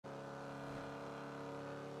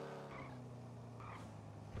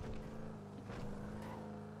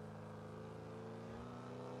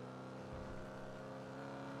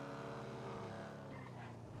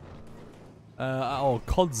Oh,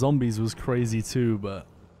 COD Zombies was crazy too, but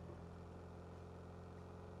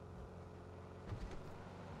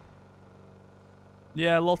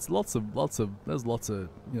yeah, lots of, there's lots of,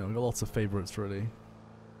 you know, lots of favorites really.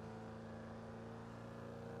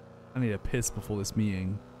 I need a piss before this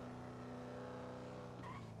meeting.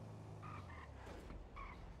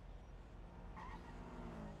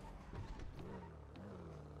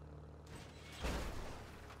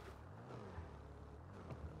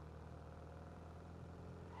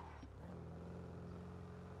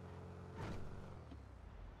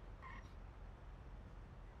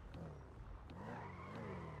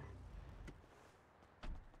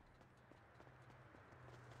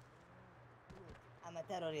 I'm a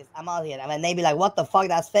terrorist. I'm out here. I mean, they be like, what the fuck?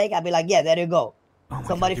 That's fake. I'd be like, yeah, there you go. Oh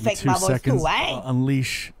Somebody God, give me faked my 2 voice seconds. too, eh?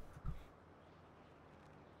 Unleash.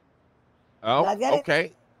 Oh,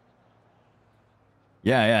 okay.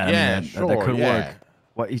 Yeah. I mean, Sure, that could work.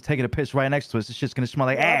 What? He's taking a piss right next to us. It's just gonna smell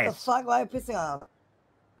like ass. What the fuck? Why are you pissing on him?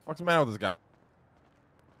 What's the matter with this guy?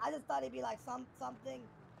 I just thought it'd be like something, in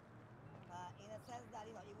a sense that,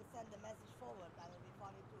 you know, you would send the message forward. That would be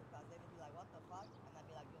funny too, because they would be like, what the fuck? And I'd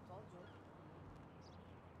be like, you told you.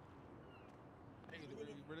 Hey, you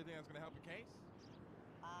really think that's gonna help your case?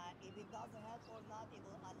 If it doesn't help or not, it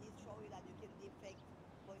will at least show you that you can deepfake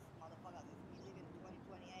voice, motherfuckers. We live in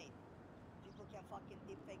 2028. People can fucking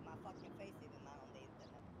deepfake my fucking face even now on the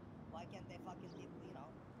internet. Why can't they fucking you know?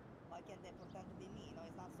 Why can't they pretend to be me? You know,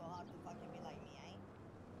 it's not so hard to fucking be like me, eh?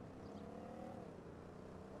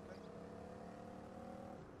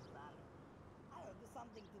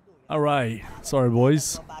 All right. Sorry,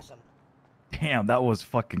 boys. Damn, that was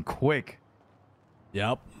fucking quick.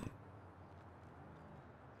 Yep.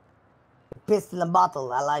 Pistol and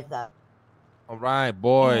bottle. I like that. All right,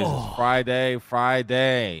 boys. It's Friday.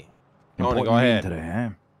 Tony, go ahead. Today, huh?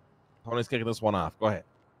 Tony's kicking this one off. Go ahead.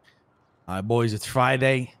 All right, boys, it's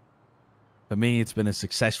Friday. For me, it's been a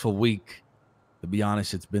successful week. To be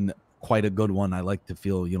honest, it's been quite a good one. I like to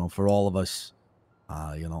feel, you know, for all of us,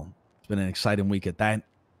 you know, it's been an exciting week at that.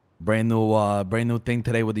 Brand new thing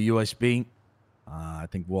today with the USB. I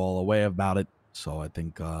think we're all aware about it. So I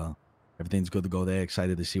think everything's good to go there.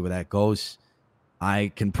 Excited to see where that goes.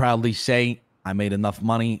 I can proudly say I made enough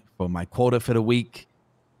money for my quota for the week,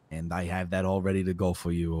 and I have that all ready to go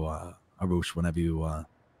for you, Arush, whenever you're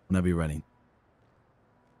ready.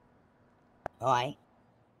 All right.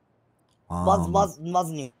 What's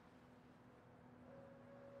new?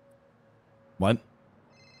 What?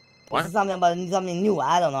 This is something new.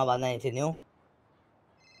 I don't know about anything new.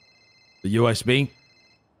 The USB?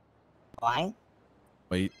 Why?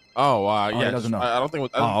 Wait. Oh, he yeah. doesn't know. I don't think you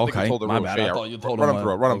told the My rules. bad. Yeah, I thought you told run him.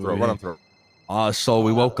 Run them through. So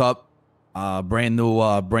we woke up, brand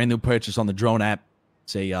new purchase on the drone app.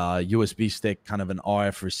 It's a USB stick, kind of an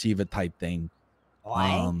RF receiver type thing.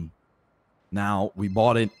 Why? Now we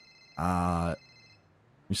bought it.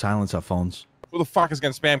 We silence our phones. Who the fuck is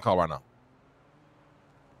getting spam call right now?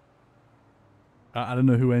 I don't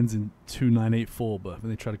know who ends in 2984, but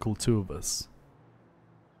they try to call 2 of us.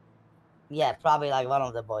 Yeah, probably like one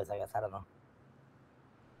of the boys, I guess. I don't know.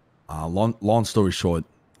 Long story short,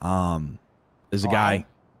 there's a guy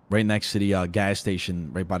right next to the gas station,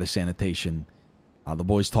 right by the sanitation. The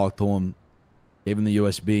boys talked to him, gave him the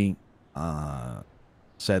USB,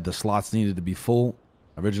 said the slots needed to be full.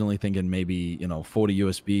 Originally thinking maybe, 40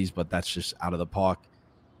 USBs, but that's just out of the park.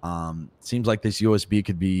 Seems like this USB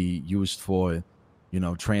could be used for,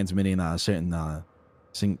 transmitting certain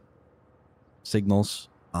signals,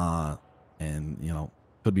 and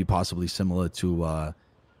could be possibly similar to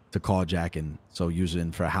carjacking, so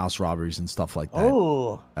using for house robberies and stuff like that.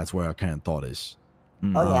 Oh, that's where our current thought is.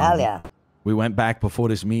 Oh yeah, hell yeah. We went back before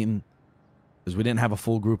this meeting because we didn't have a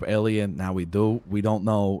full group earlier. Now we do. We don't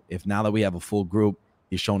know if now that we have a full group,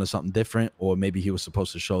 he's showing us something different, or maybe he was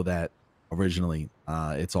supposed to show that originally.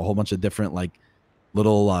 It's a whole bunch of different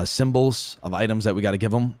little symbols of items that we got to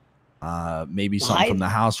give him. Maybe something from the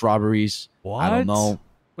house robberies. What? I don't know.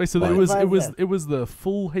 Wait, so it was the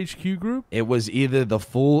full HQ group? It was either the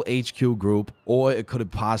full HQ group, or it could have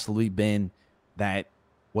possibly been that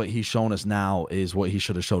what he's shown us now is what he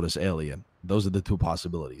should have showed us earlier. Those are the two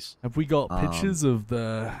possibilities. Have we got pictures of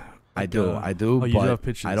the? I do, oh, but you do have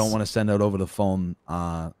pictures. I don't want to send it over the phone.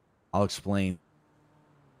 I'll explain.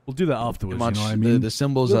 We'll do that afterwards. Much, you know what I mean? The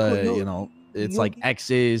symbols are, it's like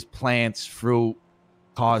X's, plants, fruit,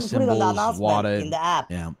 car symbols, water. In the app.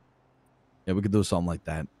 Yeah, we could do something like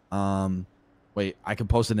that. Wait, I can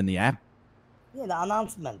post it in the app. Yeah, the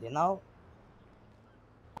announcement.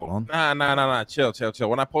 Hold on. Nah. Chill.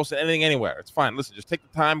 When I post anything anywhere, it's fine. Listen, just take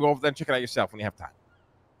the time, go over there and check it out yourself when you have time.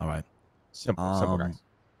 All right. Simple, guys.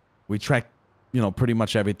 We tracked pretty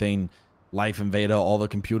much everything. Life Invader, all the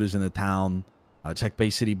computers in the town. Check Bay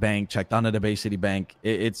City Bank. Checked under the Bay City Bank.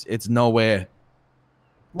 It's nowhere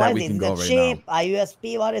What that is we it? can Is go it right chip? now. A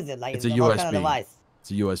USB? What is it? Like, It's a what kind of USB. device?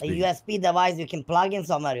 It's a A USB. USB device you can plug in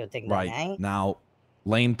somewhere, you think, Right. then, eh? Now,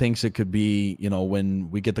 Lane thinks it could be, when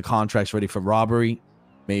we get the contracts ready for robbery,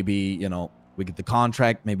 maybe, we get the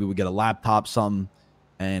contract, maybe we get a laptop, something,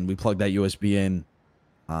 and we plug that USB in,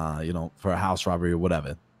 for a house robbery or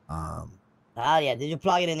whatever. Oh, yeah. Did you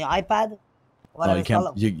plug it in your iPad? No, Whatever you it's can't.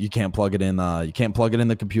 called? You can't plug it in. You can't plug it in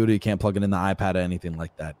the computer. You can't plug it in the iPad or anything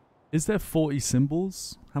like that. Is there 40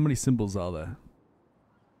 symbols? How many symbols are there?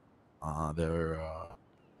 There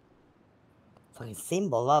Fucking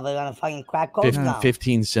symbol. What, we're gonna fucking crack are codes now.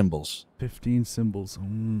 15 symbols. 15 symbols.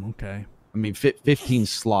 Okay. I mean, 15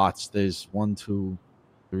 slots. There's 1, 2,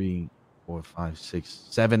 3, 4, 5, 6,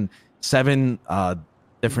 7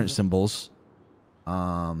 different symbols.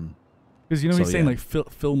 Because he's So, saying yeah. like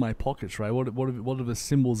fill my pockets, right? What are the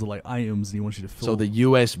symbols of like items and he wants you to fill? So the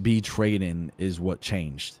USB trade-in is what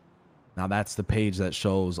changed. Now that's the page that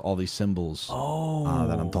shows all these symbols that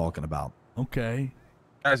I'm talking about. Okay.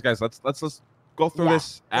 Guys, let's go through Yeah.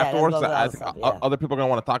 this Yeah, let's afterwards. go through I that think stuff, yeah. other people are gonna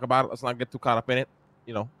want to talk about it. Let's not get too caught up in it.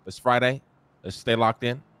 It's Friday. Let's stay locked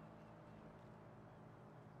in.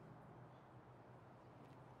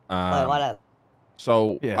 Wait, what else?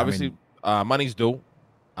 So Yeah, I obviously, mean- money's due.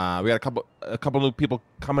 We got a couple new people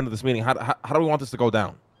come into this meeting. How do we want this to go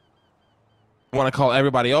down? We want to call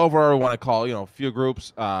everybody over. We want to call a few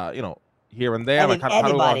groups. Here and there. I Like think how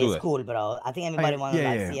do we want everybody to do is this? cool, bro. I think everybody wants to yeah,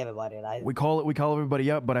 like yeah. see everybody, right? We call everybody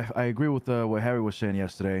up, but I agree with what Harry was saying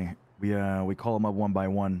yesterday. We call them up one by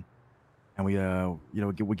one, and we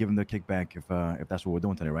give them the kickback if that's what we're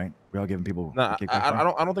doing today, right? We're all giving people No, the kickback.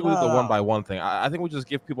 I don't think we do the No. one by one thing. I think we just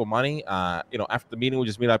give people money. After the meeting, we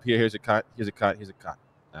just meet up here. Here's a cut. Here's a cut. Here's a cut.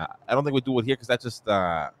 I don't think we do it here because that's just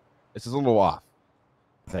it's just a little off.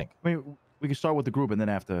 I think. I mean, we can start with the group, and then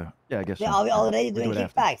after, yeah, I guess. They so. are we already We do doing it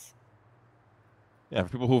after. kickbacks? Yeah, for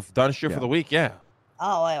people who've done shit Yeah. for the week, yeah.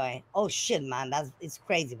 Oh wait. Oh shit, man. It's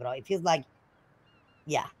crazy, bro. It feels like,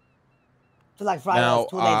 yeah. It feels like Friday Now, was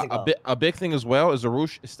 2 days ago. a big thing as well is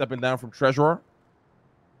Arush is stepping down from treasurer.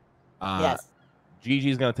 Yes.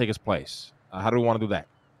 Gigi's gonna take his place. How do we want to do that?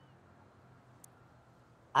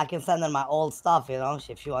 I can send her my old stuff,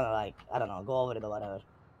 if you wanna like, I don't know, go over it or whatever.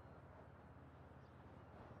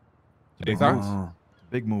 Big thoughts?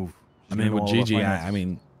 Big move. I She's mean, gonna with know all the Gigi,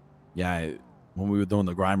 finances. when we were doing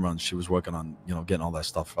the grind runs, she was working on, getting all that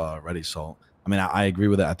stuff ready. So, I mean, I agree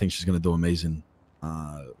with it. I think she's going to do amazing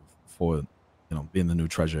for, being the new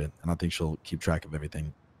treasurer. And I think she'll keep track of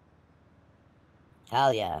everything.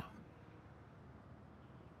 Hell yeah.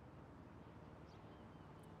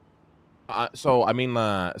 So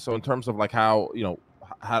in terms of like how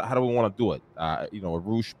how do we want to do it?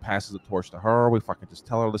 Arush passes the torch to her. We fucking just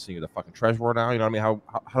tell her, listen, you're the fucking treasurer now. You know what I mean?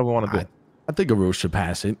 How do we want to do it? I think Arush should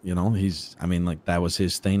pass it. That was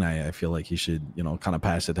his thing. I feel like he should, kind of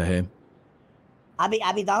pass it to him. I'll be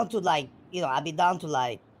down to like,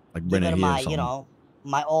 Like give bring her it here or my, something.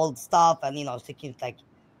 my old stuff, and she can like,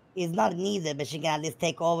 it's not needed, but she can at least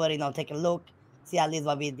take over, take a look, see at least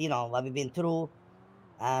what what we've been through,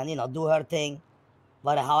 and do her thing.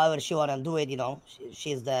 But however she wanna do it,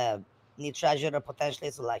 she's the new treasurer potentially,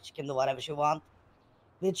 so like she can do whatever she want.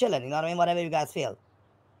 We're chilling, you know what I mean? Whatever you guys feel.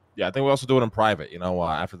 Yeah, I think we also do it in private.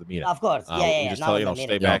 After the meeting. Of course, We yeah. just Not tell in the stay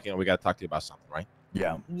meeting. back. We got to talk to you about something, right?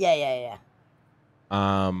 Yeah. Yeah.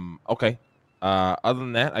 Okay. Other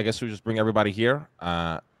than that, I guess we just bring everybody here.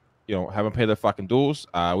 Haven't paid their fucking dues.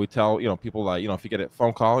 We tell people if you get a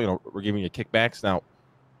phone call, we're giving you kickbacks. Now,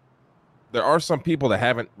 there are some people that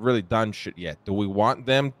haven't really done shit yet. Do we want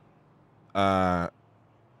them? Do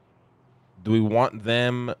we want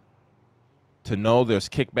them to know there's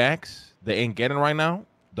kickbacks they ain't getting right now?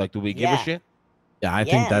 Like, do we give a Yeah. shit? Yeah, I Yeah,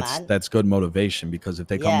 think man. that's good motivation, because if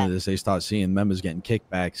they come Yeah. to this, they start seeing members getting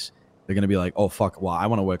kickbacks, they're going to be like, oh, fuck, well, I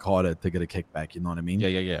want to work harder to get a kickback. You know what I mean?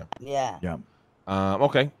 Yeah. Yeah.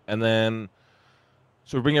 Okay, and then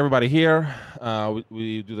so we bring everybody here.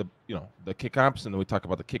 We do the kick ups, and then we talk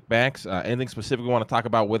about the kickbacks. Anything specific we want to talk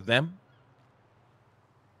about with them?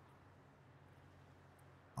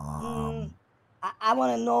 I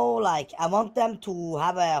want to know, like, I want them to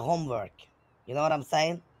have a homework. You know what I'm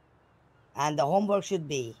saying? And the homework should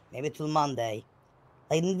be maybe till Monday.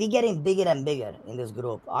 Like, we're getting bigger and bigger in this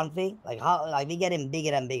group, aren't we? Like we're getting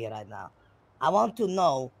bigger and bigger right now. I want to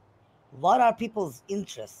know what are people's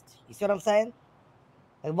interests. You see what I'm saying?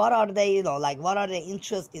 Like, what are they? What are their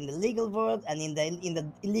interests in the legal world and in the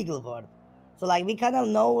illegal world? So like we kind of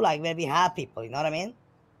know like where we have people. You know what I mean?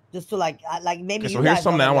 Just to like maybe Okay, you so here's guys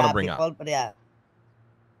something know I where we wanna have bring up. people, but yeah.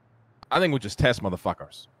 I think we just test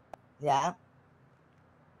motherfuckers. Yeah.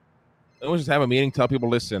 And we'll just have a meeting, tell people,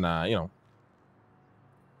 listen, you know,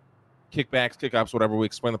 kickbacks, kick-ups, whatever. We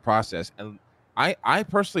explain the process. And I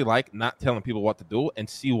personally like not telling people what to do and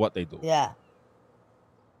see what they do. Yeah.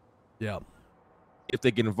 Yeah. If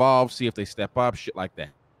they get involved, see if they step up, shit like that.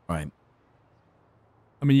 Right.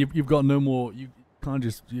 I mean, you've got no more. You can't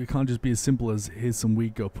just be as simple as here's some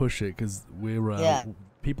weed, go push it, because we're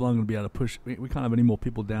people aren't going to be able to push. We can't have any more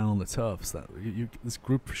people down on the turfs. That this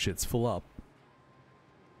group shit's full up.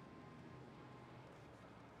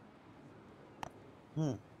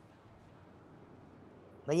 But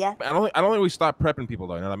yeah. I don't think we stop prepping people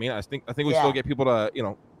though. You know what I mean? I think we still get people to, you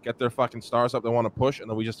know, get their fucking stars up they want to push, and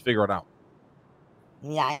then we just figure it out.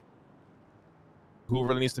 Yeah. Who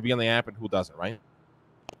really needs to be on the app and who doesn't, right?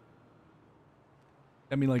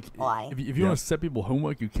 I mean, like, if you want to set people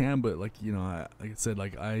homework, you can, but like, you know, like I said,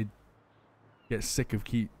 like I get sick of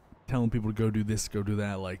keep telling people to go do this, go do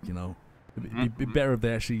that. Like, you know, it'd be better if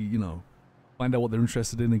they actually, you know, find out what they're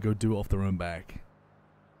interested in and go do it off their own back.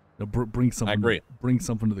 You know, bring something. I agree. Bring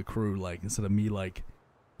something to the crew, like instead of me like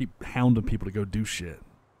keep hounding people to go do shit.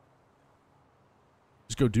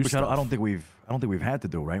 Just go do stuff. I don't think we've had to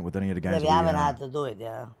do, right, with any of the guys. Yeah, we haven't had to do it,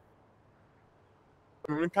 yeah.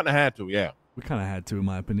 We kind of had to, yeah. We kind of had to, in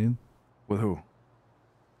my opinion. With who?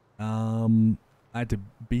 I had to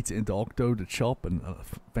beat it into Octo to Chop, and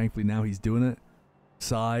thankfully now he's doing it.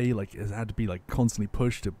 Sai, like, has had to be like constantly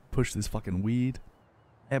pushed to push this fucking weed.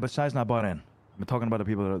 Yeah, but Sai's not bought in. I'm talking about the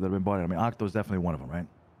people that have been bought in. I mean, Octo's definitely one of them, right?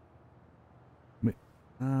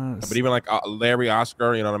 But even like Larry,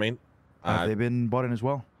 Oscar, you know what I mean? Have they been bought in as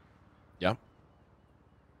well? Yeah.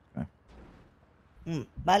 Okay.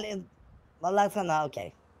 Well, that's not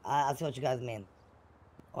okay. I see what you guys mean.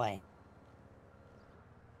 Wait.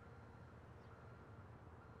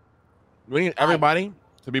 We need everybody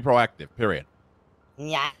to be proactive, period.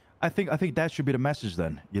 Yeah. I think that should be the message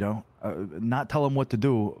then, you know? Not tell them what to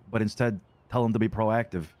do, but instead tell them to be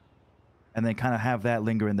proactive. And then kind of have that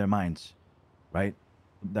linger in their minds, right?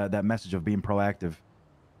 That message of being proactive.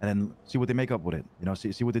 And then see what they make up with it, you know,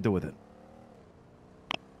 see what they do with it.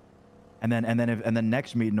 And then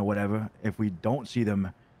next meeting or whatever, if we don't see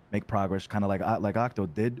them make progress, kind of like Octo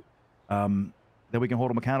did, then we can hold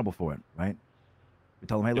them accountable for it, right? We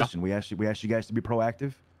tell them, hey, listen, we asked you guys to be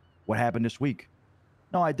proactive. What happened this week?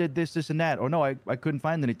 No, I did this, and that. Or no, I couldn't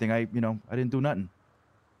find anything. I didn't do nothing.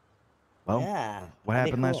 Well, what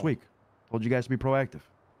happened last week? Told you guys to be proactive.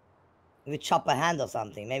 We chop a hand or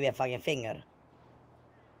something, maybe a fucking finger.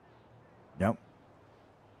 Yep.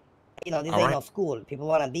 You know, this ain't no school. People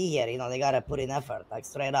want to be here. You know, they got to put in effort, like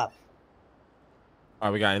straight up. All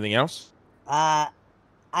right, we got anything else? I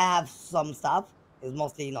have some stuff. It's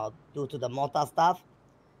mostly, you know, due to the Mota stuff.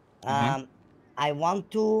 I want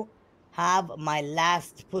to have my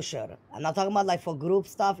last pusher. I'm not talking about like for group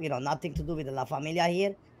stuff, you know, nothing to do with the La Familia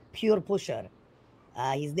here. Pure pusher.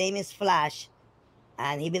 His name is Flash,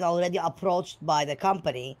 and he's been already approached by the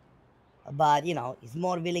company, but, you know, he's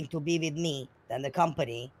more willing to be with me than the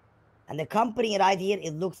company. And the company right here,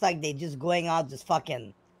 it looks like they're just going out, just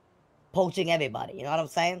fucking poaching everybody. You know what I'm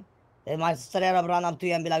saying? They might straight up run up to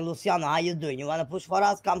you and be like, Luciano, how you doing? You want to push for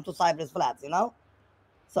us? Come to Cypress Flats, you know?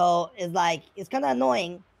 So it's like, it's kind of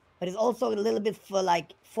annoying, but it's also a little bit for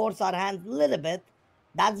like force our hands a little bit.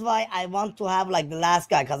 That's why I want to have like the last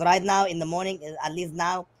guy. Because right now in the morning, at least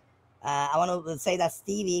now, I want to say that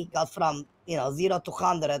Stevie got from, you know, 0 to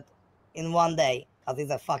 100 in one day. Because he's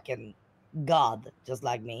a fucking god, just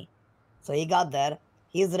like me. So he got there.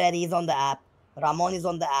 He's ready. He's on the app. Ramon is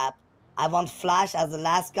on the app. I want Flash as the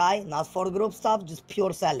last guy, not for group stuff, just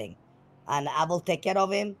pure selling. And I will take care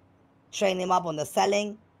of him, train him up on the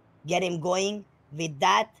selling, get him going. With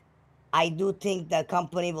that, I do think the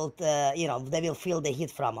company will, you know, they will feel the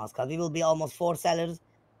heat from us because we will be almost 4 sellers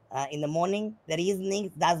in the morning. The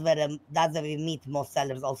evening, that's where we meet most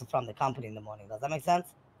sellers also from the company in the morning. Does that make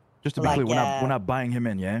sense? Just to be clear, we're not buying him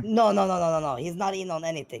in, yeah? No. He's not in on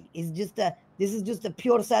anything. He's just this is just a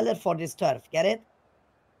pure seller for this turf. Get it?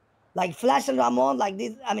 Like Flash and Ramon, like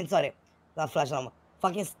this. I mean, sorry, not Flash and Ramon.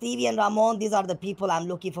 Fucking Stevie and Ramon. These are the people I'm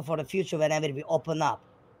looking for the future whenever we open up.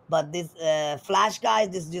 But this Flash guy,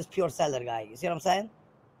 this is just pure seller guy. You see what I'm saying?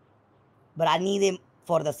 But I need him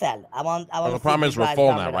for the sell. I want. Well, the problem is we're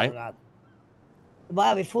full now, right?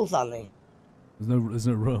 Why are we full suddenly? There's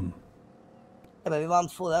no room. Yeah, but we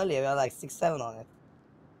went full earlier. We had like 6, 7 on it.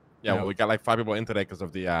 Yeah, well, we got like 5 people in today because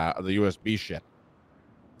of the USB shit.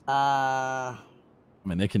 I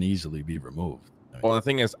mean, they can easily be removed. Well, the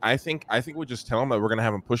thing is, I think we just tell them that we're gonna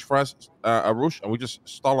have them push for us, Arush, and we just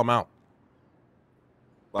stall them out.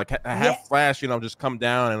 Like have Yeah. Flash, just come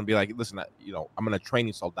down and be like, listen, I'm gonna train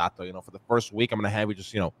you, Soldato. For the first week, I'm gonna have you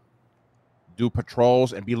just, do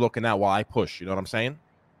patrols and be looking out while I push. You know what I'm saying?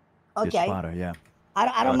 Your Okay. spotter, yeah.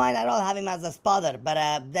 I don't mind at all having him as a spotter, but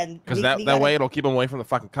then Because we that gotta, way it'll keep him away from the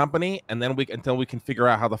fucking company, and then until we can figure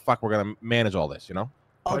out how the fuck we're gonna manage all this.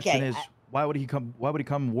 Question Okay. is, why would he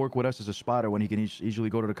come work with us as a spotter when he can easily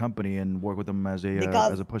go to the company and work with them as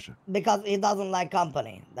a pusher? Because he doesn't like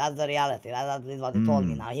company. That's the reality. That is what he told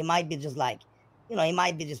me. Now he might be just like, he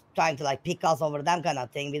might be just trying to like pick us over them kind of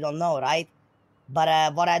thing. We don't know, right?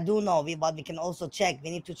 But what I do know, what we can also check.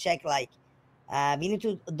 We need to check we need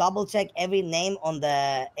to double check every name on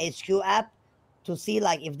the HQ app to see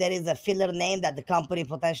like if there is a filler name that the company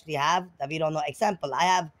potentially have that we don't know. Example, I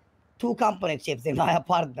have 2 company chips in my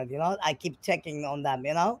apartment. I keep checking on them.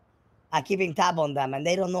 I keeping tab on them, and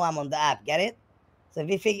they don't know I'm on the app. Get it? So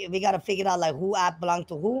we gotta figure out like who app belong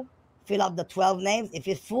to who. Fill up the 12 names. If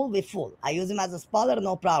it's full, we full. I use him as a spotter,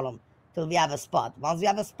 no problem. Till we have a spot. Once we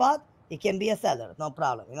have a spot, he can be a seller, no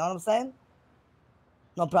problem. You know what I'm saying?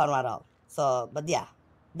 No problem at all. So, but yeah,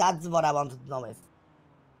 that's what I wanted to know.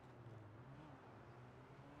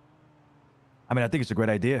 I mean, I think it's a great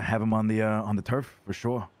idea. Have him on the turf for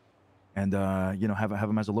sure, and have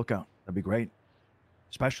him as a lookout. That'd be great,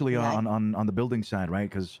 especially on the building side, right?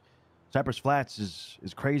 Because Cypress Flats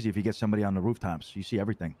is crazy if you get somebody on the rooftops. You see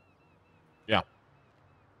everything. Yeah.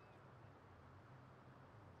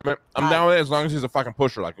 I'm down with it as long as he's a fucking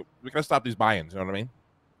pusher. Like, we gotta stop these buy-ins. You know what I mean?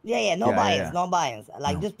 Yeah, no buy-ins, no buy-ins.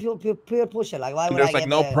 Like just pure pusher. Like why would there's I like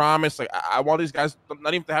no promise. Like I want these guys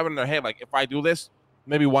not even to have it in their head. Like if I do this,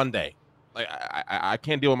 maybe one day. Like I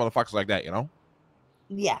can't deal with motherfuckers like that.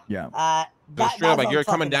 Yeah. Yeah. That's true. Like you're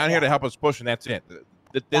coming down here to help us push, and that's it.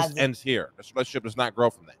 This ends here. This relationship does not grow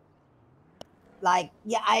from that. Like,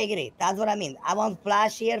 yeah, I agree. That's what I mean. I want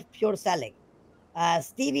Flash here, pure selling.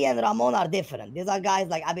 Stevie and Ramon are different. These are guys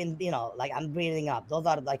like I've been, like I'm breathing up. Those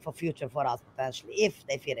are like for future for us potentially if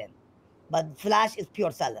they fit in. But Flash is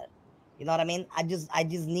pure seller. You know what I mean? I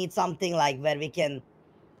just need something like where we can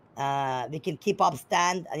keep up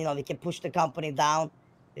stand and we can push the company down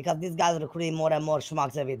because these guys are recruiting more and more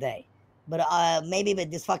schmucks every day. But maybe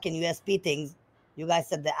with this fucking USP things, you guys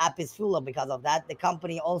said the app is full of because of that. The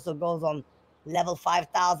company also goes on level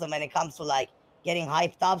 5,000 when it comes to like getting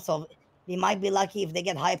hyped up. So we might be lucky if they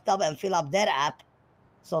get hyped up and fill up their app.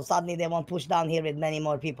 So suddenly they won't push down here with many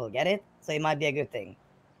more people. Get it? So it might be a good thing.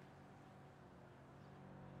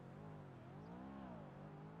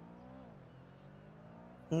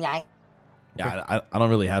 Yeah. Yeah, I don't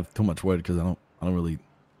really have too much word because I don't really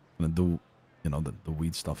gonna do the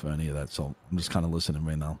weed stuff or any of that. So I'm just kind of listening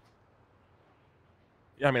right now.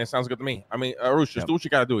 Yeah, I mean, it sounds good to me. I mean, Arush, just do what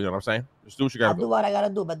you gotta do. You know what I'm saying? Just do what you gotta do. I'll do what I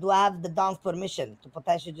gotta do, but do I have the Don's permission to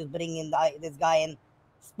potentially just bring in this guy in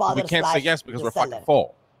spotter? We can't say yes because we're fucking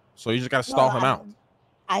full. So you just gotta stall him out.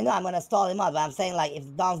 I know I'm gonna stall him out, but I'm saying like if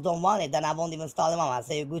the Dons don't want it, then I won't even stall him out. I'll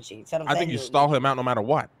say you Gucci. I think you stall him out no matter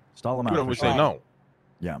what. Stall him out. Even if we say no.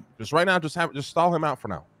 Yeah. Just right now, just stall him out for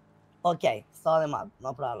now. Okay, stall him out,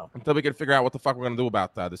 no problem. Until we can figure out what the fuck we're gonna do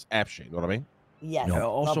about this app shit. You know what I mean? Yes.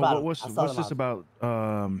 Also, no what's this about?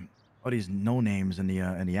 All these no names in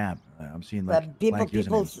the app. I'm seeing like people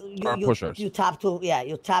pushers. You tap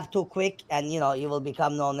too quick, and you will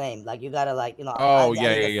become no name. Like you gotta like Oh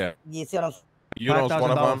yeah. You see what I'm? You know,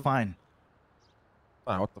 one of them. Fine.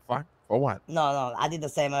 What the fuck? For what? No, I did the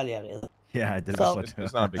same earlier. Yeah, I did. It's not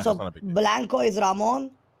a big. So it's not a big Blanco is Ramon,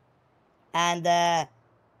 and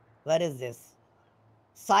where is this?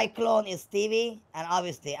 Cyclone is Stevie, and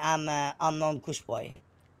obviously I'm unknown Kush boy.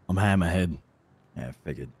 I'm Hammerhead. Yeah, I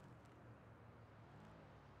figured.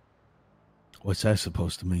 What's that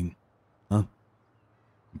supposed to mean? Huh?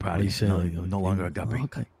 I'm proud of you. No longer a guppy.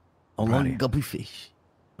 Okay. No longer guppy fish.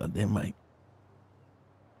 Goddamn right.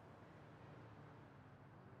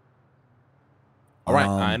 All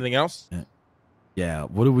right. Anything else? Yeah.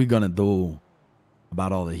 What are we gonna do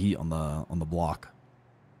about all the heat on the block?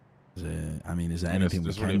 Is there anything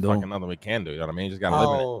we can do? Fucking nothing we can do. You know what I mean? You just gotta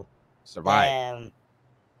live in it. Survive.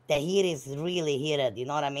 The heat is really heated. You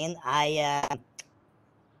know what I mean? I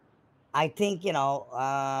think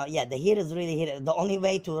the heat is really heated. The only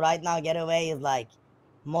way to right now get away is like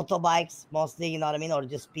motorbikes mostly. You know what I mean? Or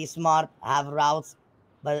just be smart, have routes.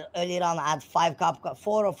 But earlier on, I had 4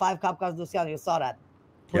 or 5 cop cars. Luciano, you saw that.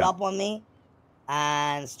 Pull up on me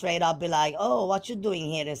and straight up be like, "Oh, what you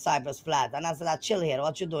doing here in Cypress Flat?" And I said, "Chill here.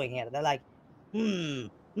 What you doing here?" They're like,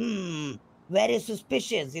 very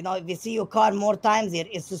suspicious. If we see your car more times here,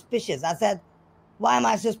 it's suspicious. I said, "Why am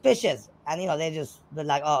I suspicious?" And they're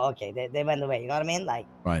like, "Oh, okay." They went away. You know what I mean? Like,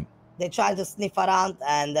 right. They tried to sniff around,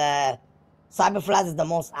 and Cyberflash is the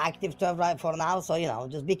most active turf right for now, so you know,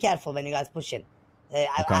 just be careful when you guys push in.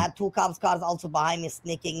 I had 2 Cubs cars also behind me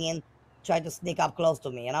sneaking in, trying to sneak up close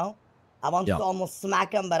to me, you know? I wanted to almost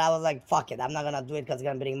smack him, but I was like, fuck it, I'm not gonna do it because it's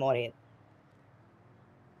gonna bring more hit.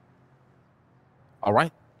 All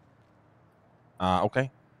right.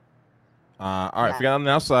 Okay. All right. If you got nothing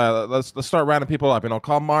else, let's start rounding people up. You know,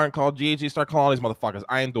 call Martin, call Gigi, start calling all these motherfuckers.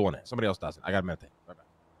 I ain't doing it. Somebody else does it. I got a minute. Right back.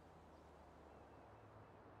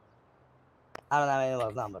 I don't have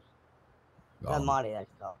anyone's number. Not Marty,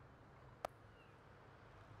 actually.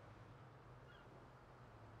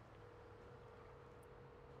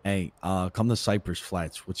 Hey, come to Cypress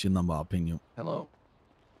Flats. What's your number? I'll ping you. Hello.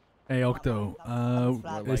 Hey Octo,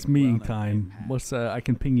 it's meeting time. What's I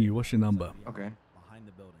can ping you. What's your number? Okay. Behind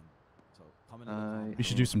the building. So We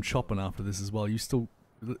should do some chopping after this as well. You still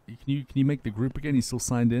can you make the group again? You still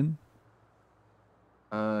signed in?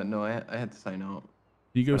 No, I had to sign out.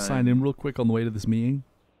 You go sign in real quick on the way to this meeting.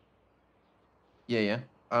 Yeah.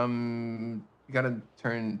 You gotta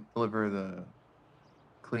deliver the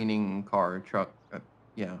cleaning car truck.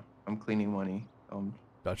 Yeah, I'm cleaning money.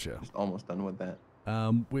 Gotcha. Just almost done with that.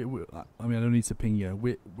 I mean, I don't need to ping you.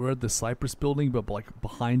 We're at the Cypress building, but like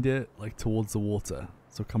behind it, like towards the water.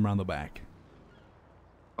 So come around the back.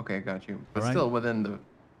 Okay, got you. But still within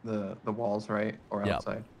the walls, right? Or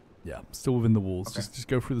outside? Yeah, still within the walls. Okay. Just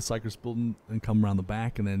go through the Cypress building and come around the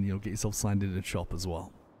back, and then get yourself signed in a shop as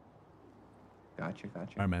well. Got you. All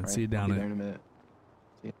right, man. See you down there. There in a minute.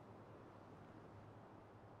 See you.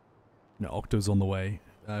 No, Octo's on the way.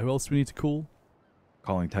 Who else do we need to call?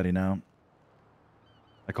 Calling Teddy now.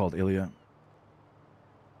 I called Ilya.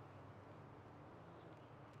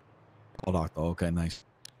 Called Octo. Okay, nice.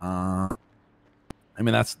 I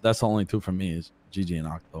mean, that's the only 2 from me is Gigi and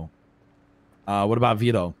Octo. What about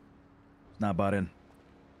Vito? It's not bought in.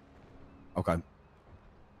 Okay.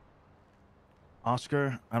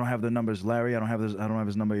 Oscar, I don't have the numbers. Larry, I don't have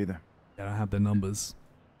his number either. I don't have the numbers.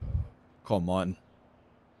 Call Martin.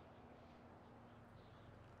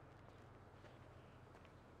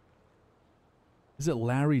 Is it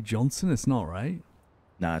Larry Johnson? It's not, right?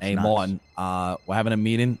 Nah, it's hey, not. Martin. We're having a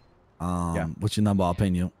meeting. Yeah. What's your number? I'll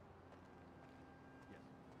ping you.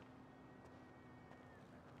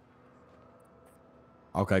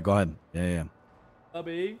 Okay, go ahead. Yeah.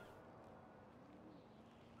 Bubby.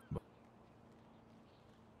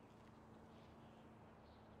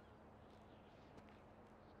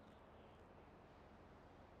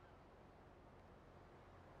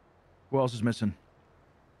 Who else is missing?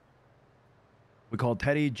 We called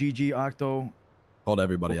Teddy, Gigi, Octo. Called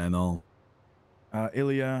everybody I know.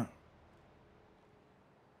 Ilya.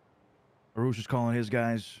 Arush is calling his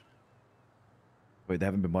guys. Wait, they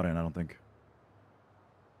haven't been bought in, I don't think.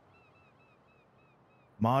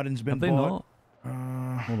 Martin's been Have they bought.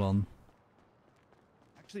 not? Hold on.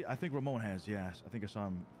 Actually, I think Ramon has, yes. I think I saw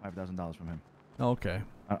him $5,000 from him. Oh, okay.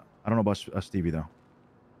 I don't know about Stevie, though.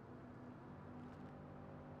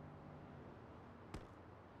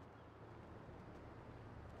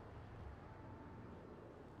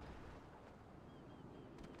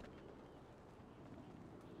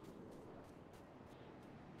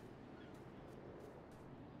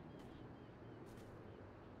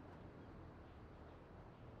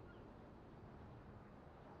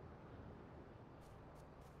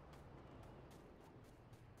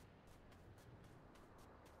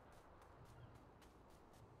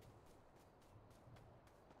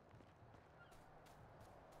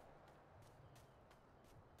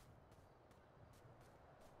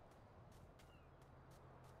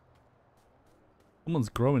 Someone's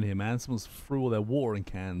growing here, man. Someone's threw all their watering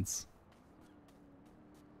cans.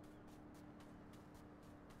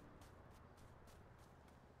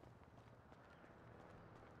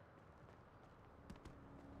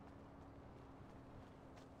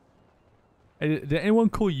 Hey, did anyone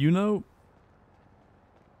call Yuno?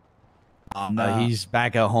 Nah. He's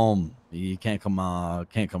back at home. He can't come.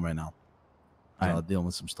 Can't come right now. Dealing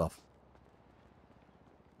with some stuff.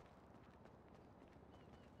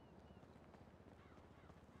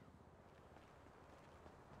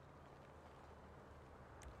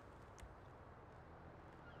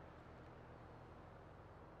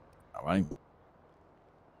 All right.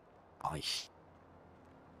 Nice.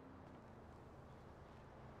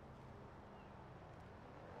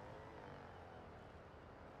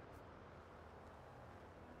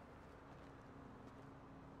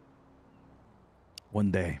 One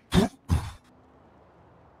day, I'm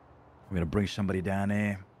gonna bring somebody down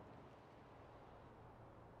there,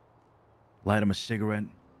 light him a cigarette,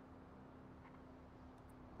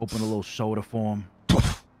 open a little soda for him.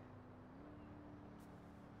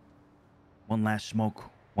 One last smoke,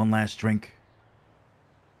 one last drink.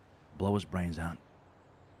 blow his brains out.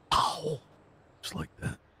 Ow. Just like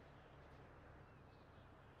that.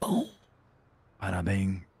 Boom. Bada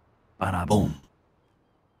bing. Bada Boom.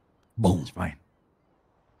 Boom. It's fine.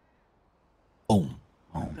 Boom.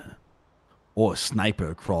 Boom. Or a sniper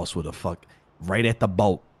across with a fuck right at the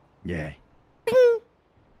boat. Yeah.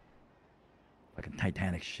 Fucking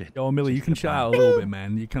Titanic shit. Yo, Millie, you can shout out a little bit,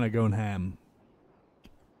 man. You're kind of going ham.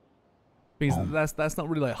 Because that's not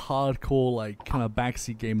really like hardcore, like kind of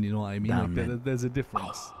backseat game. You know what I mean? Like there's a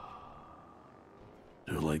difference.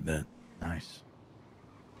 Do it like that. Nice.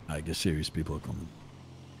 I guess serious people are coming.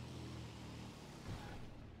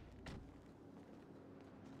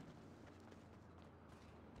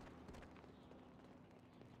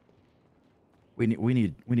 We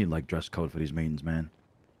need like dress code for these meetings, man.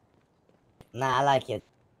 Nah, I like it.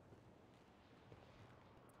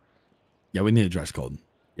 Yeah, we need a dress code.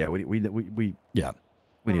 Yeah, we need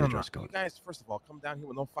a dress code. You guys, first of all, come down here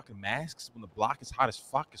with no fucking masks when the block is hot as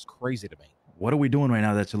fuck is crazy to me. What are we doing right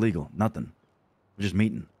now that's illegal? Nothing. We're just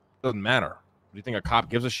meeting. Doesn't matter. Do you think a cop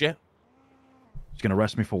gives a shit? He's gonna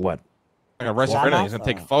arrest me for what? Like arrest for anything. He's gonna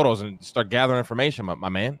take photos and start gathering information, my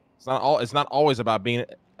man. It's not always about being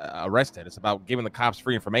arrested. It's about giving the cops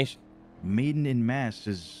free information. Meeting in mass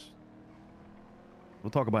is. We'll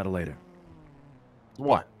talk about it later.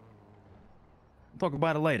 What? We'll talk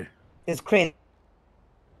about it later. It's crazy.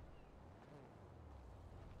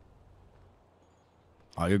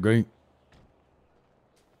 I agree.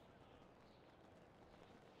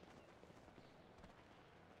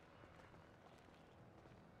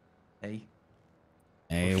 Hey.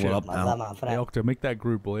 Hey, Oh, what up now? Hey, Octo, make that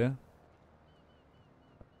group, will ya?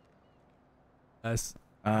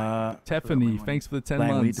 Tiffany, thanks for the 10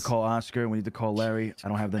 months. We need to call Oscar. We need to call Larry. I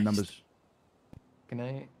don't have their numbers. Can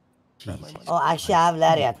I? Oh, actually, I have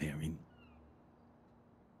Larry.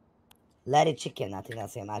 Larry Chicken, I think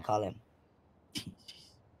that's him. I call him.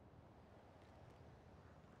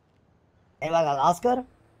 Anyone got Oscar?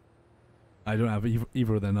 I don't have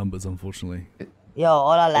either of their numbers, unfortunately. Yo,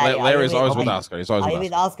 hola, Larry. Larry's always with Oscar. He's always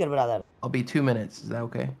with Oscar, brother. I'll be 2 minutes. Is that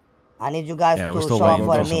okay? I need you guys to show up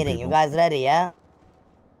for a meeting. You guys ready, yeah?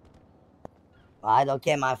 Alright,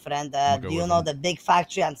 okay, my friend. Do you know the big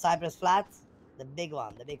factory on Cypress Flats? The big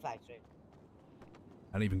one, the big factory.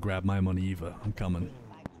 I didn't even grab my money either. I'm coming.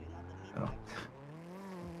 Oh.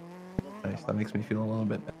 Nice. That makes me feel a little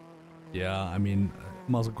bit. Yeah, I mean,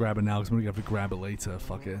 might as well grab it now because I'm gonna have to grab it later.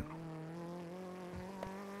 Fuck it.